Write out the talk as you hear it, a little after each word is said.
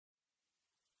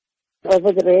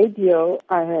Over the radio,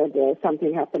 I heard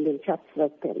something happened in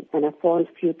Chatsworth, and I phoned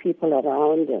a few people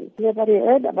around, and nobody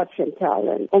heard about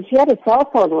Chantel. And she had a cell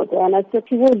phone with her, and I said,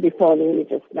 she wouldn't be phoning me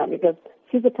just now, because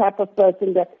she's the type of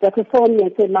person that could phone me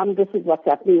and say, Mom, this is what's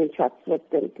happening in Chatsworth,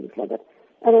 and things like that.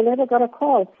 And I never got a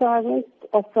call. So I went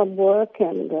off from work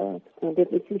and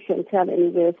didn't see Chantel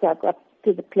anywhere, so I got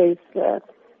to the place,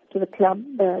 to the club,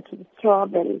 to the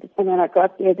Throb, and when I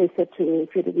got there, they said to me,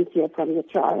 if you didn't hear from your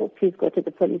child, please go to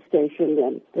the police station,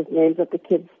 and there's names of the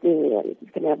kids there, and you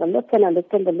can have a look. And I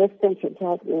looked on the list, and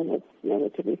Chantel's name was nowhere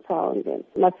to be found, and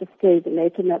must have stayed in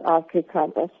National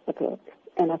Recounts Hospital.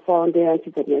 And I found there, and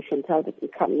she said, no, Chantel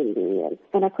didn't come in there,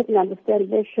 and I couldn't understand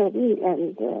where she was,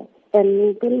 and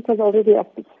then it was already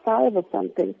after 5 or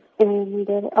something. And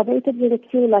I waited in the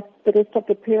queue like the rest of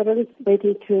the parents,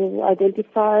 waiting to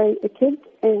identify the kids.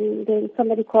 And then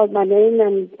somebody called my name,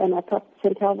 and I thought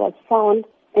Chantel was found,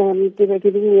 and they were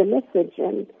giving me a message.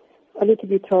 And only to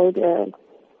be told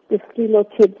there's 3 more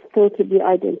kids still to be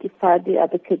identified. The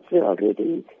other kids were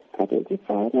already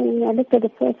identified. And I looked at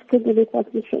the first kid, and it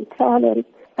wasn't Chantel.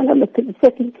 And I looked at the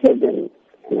second kid, and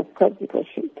of course it was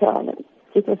Chantel. And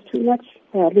it was too much.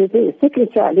 Losing a second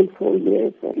child in 4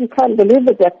 years. You can't believe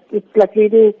it. That it's like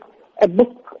reading a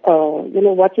book or,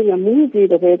 watching a movie,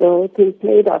 the way the whole thing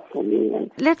played out for me. And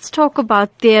let's talk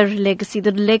about their legacy,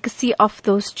 the legacy of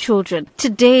those children.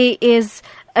 Today is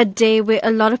a day where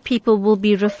a lot of people will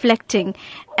be reflecting.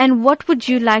 And what would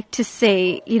you like to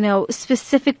say,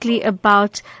 specifically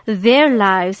about their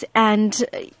lives and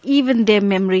even their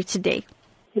memory today?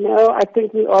 I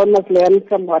think we all must learn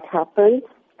from what happened.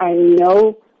 I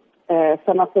know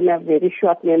some of them have very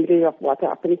short memory of what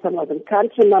happened. Some of them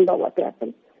can't remember what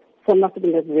happened. Some of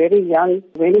them are very young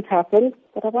when it happened.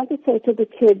 But I want to say to the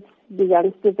kids, the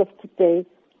youngsters of today,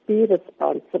 be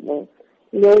responsible.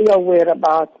 Know your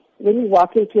whereabouts. When you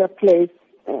walk into a place,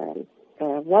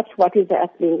 watch what is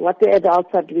happening, what the adults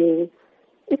are doing.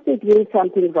 If they're doing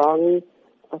something wrong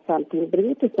or something,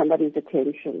 bring it to somebody's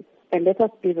attention. And let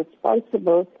us be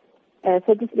responsible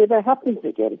so this never happens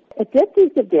again. A death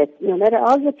is a death. No matter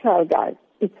how the child dies,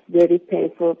 it's very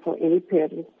painful for any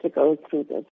parent to go through this.